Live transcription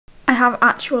have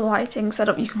actual lighting set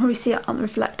up. You can probably see it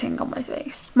reflecting on my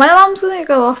face. My alarm's gonna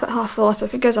go off at 4:30, so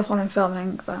if it goes off when I'm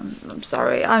filming, then I'm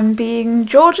sorry. I'm being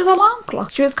George's alarm clock.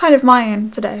 She was kind of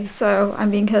mine today, so I'm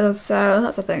being hers, so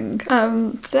that's a thing.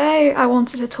 Today I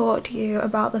wanted to talk to you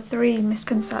about the 3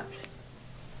 misconceptions.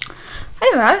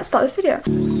 Anyway, let's start this video.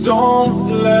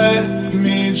 Don't let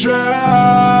me drown.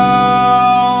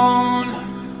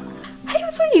 Hey,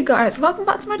 what's up you guys? Welcome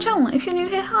back to my channel. If you're new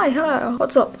here, hi, hello.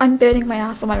 What's up? I'm burning my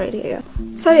ass on my radio.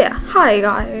 So yeah, hi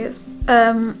guys.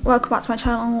 Welcome back to my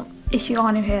channel. If you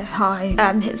are new here, hi.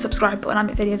 Hit the subscribe button. I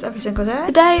make videos every single day.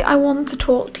 Today I want to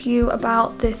talk to you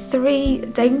about the 3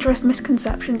 dangerous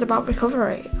misconceptions about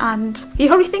recovery. And you're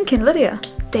probably thinking, Lydia,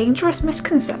 dangerous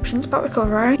misconceptions about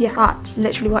recovery? Yeah, that's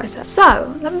literally what I said. So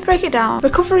let me break it down.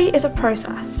 Recovery is a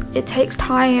process. It takes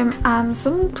time, and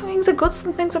some things are good,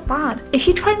 some things are bad. If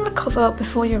you try and recover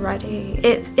before you're ready,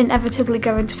 it's inevitably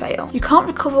going to fail. You can't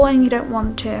recover when you don't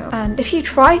want to, and if you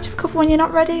try to recover when you're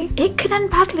not ready, it can end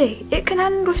badly. It can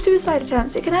end with suicide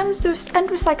attempts. It can end with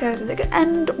psychosis. It can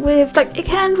end with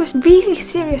really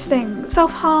serious things,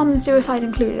 self-harm and suicide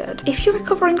included. If you're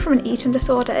recovering from an eating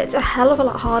disorder, it's a hell of a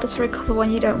lot harder to recover when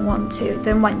you don't want to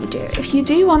than when you do. If you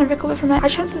do want to recover from it,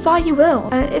 chances are you will,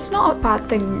 and it's not a bad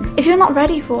thing. If you're not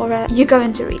ready for it, you go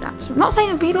into relapse. I'm not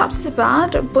saying relapse is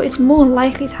bad, but it's more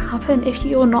likely to happen if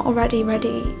you're not already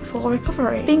ready for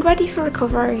recovery. Being ready for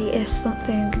recovery is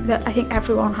something that I think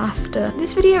everyone has to.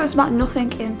 This video is about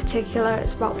nothing in particular.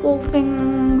 It's about all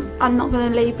things. I'm not going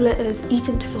to label it as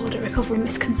eating disorder recovery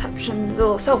misconceptions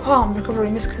or self-harm recovery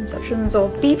misconceptions or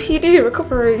BPD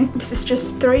recovery. This is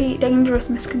just 3 dangerous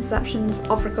misconceptions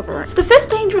of recovery. So the first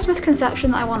dangerous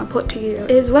misconception that I want to put to you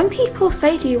is when people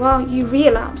say to you, well, you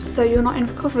relapse, so you're not in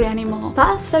recovery anymore.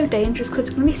 That is so dangerous because it's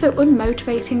going to be so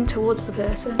unmotivating towards the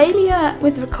person. Failure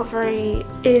with recovery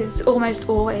is almost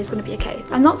always going to be a case.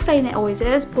 I'm not saying it always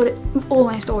is, but it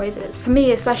almost always is. For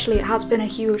me especially, it has been a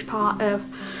huge part of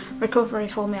recovery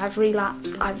for me. I've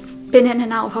relapsed, I've been in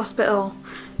and out of hospital.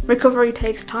 Recovery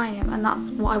takes time, and that's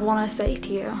what I want to say to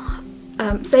you.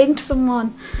 Saying to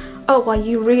someone, oh, well,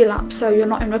 you relapse, so you're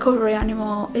not in recovery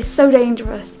anymore, is so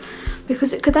dangerous,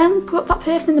 because it could then put that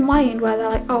person in the mind where they're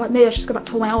like, oh, maybe I should just go back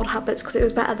to all my old habits because it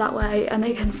was better that way, and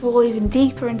they can fall even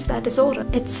deeper into their disorder.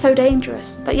 It's so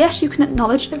dangerous that yes, you can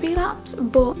acknowledge the relapse,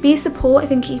 but be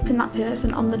supportive in keeping that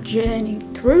person on the journey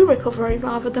through recovery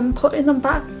rather than putting them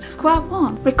back to square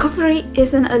one. Recovery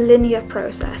isn't a linear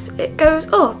process. It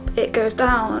goes up, it goes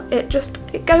down, it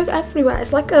goes everywhere.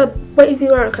 It's like a wavy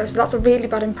roller coaster. That's a really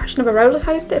bad impression of a roller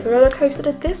coaster. If a roller coaster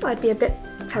did this, I'd be a bit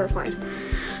terrified.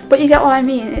 But you get what I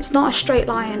mean. It's not a straight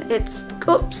line. It's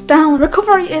ups, down.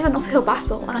 Recovery is an uphill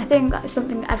battle, and I think that is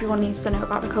something that everyone needs to know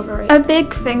about recovery. A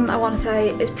big thing that I want to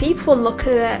say is people look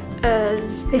at it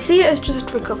as, they see it as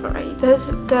just recovery. There's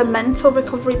the mental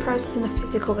recovery process and the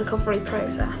physical recovery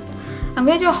process. I'm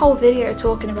going to do a whole video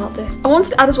talking about this. I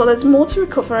wanted to add as well, there's more to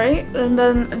recovery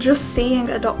than just seeing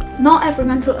a doctor. Not every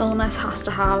mental illness has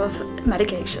to have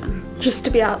medication, just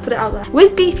to put it out there.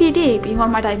 With BPD being one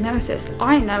of my diagnosis,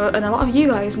 I know, and a lot of you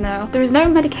guys know, there is no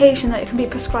medication that can be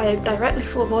prescribed directly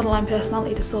for borderline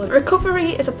personality disorder.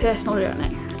 Recovery is a personal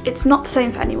journey. It's not the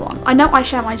same for anyone. I know I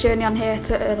share my journey on here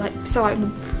to so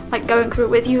I'm going through it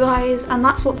with you guys, and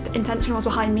that's what the intention was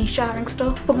behind me sharing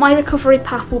stuff. But my recovery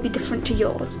path will be different to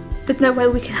yours. There's no way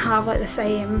we can have the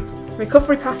same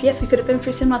recovery path. Yes, we could have been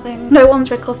through similar things. No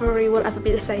one's recovery will ever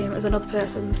be the same as another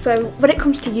person. So when it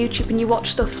comes to YouTube and you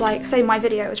watch stuff like, say, my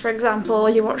videos, for example, or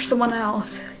you watch someone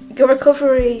else, your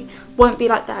recovery won't be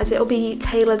like theirs. It'll be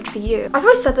tailored for you. I've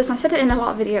always said this, and I've said it in a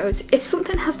lot of videos. If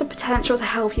something has the potential to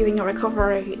help you in your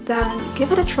recovery, then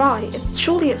give it a try.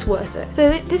 Surely it's worth it.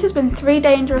 So this has been 3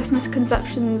 dangerous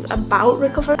misconceptions about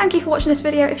recovery. Thank you for watching this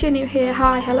video. If you're new here,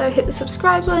 hi, hello, hit the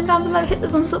subscribe button down below, hit the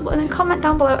thumbs up button, and comment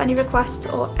down below any requests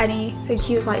or anything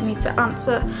you'd like me to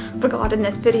answer regarding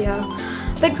this video.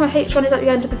 Link to my Patreon is at the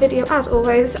end of the video as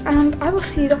always, and I will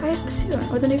see you guys soon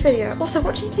with a new video. Also,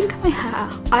 what do you think of my hair?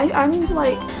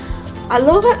 I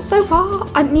love it so far.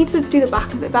 I need to do the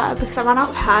back a bit better because I ran out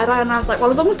of hair dye, and I was like, well,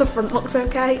 as long as the front looks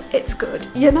okay, it's good,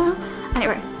 you know?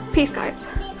 Anyway, peace guys.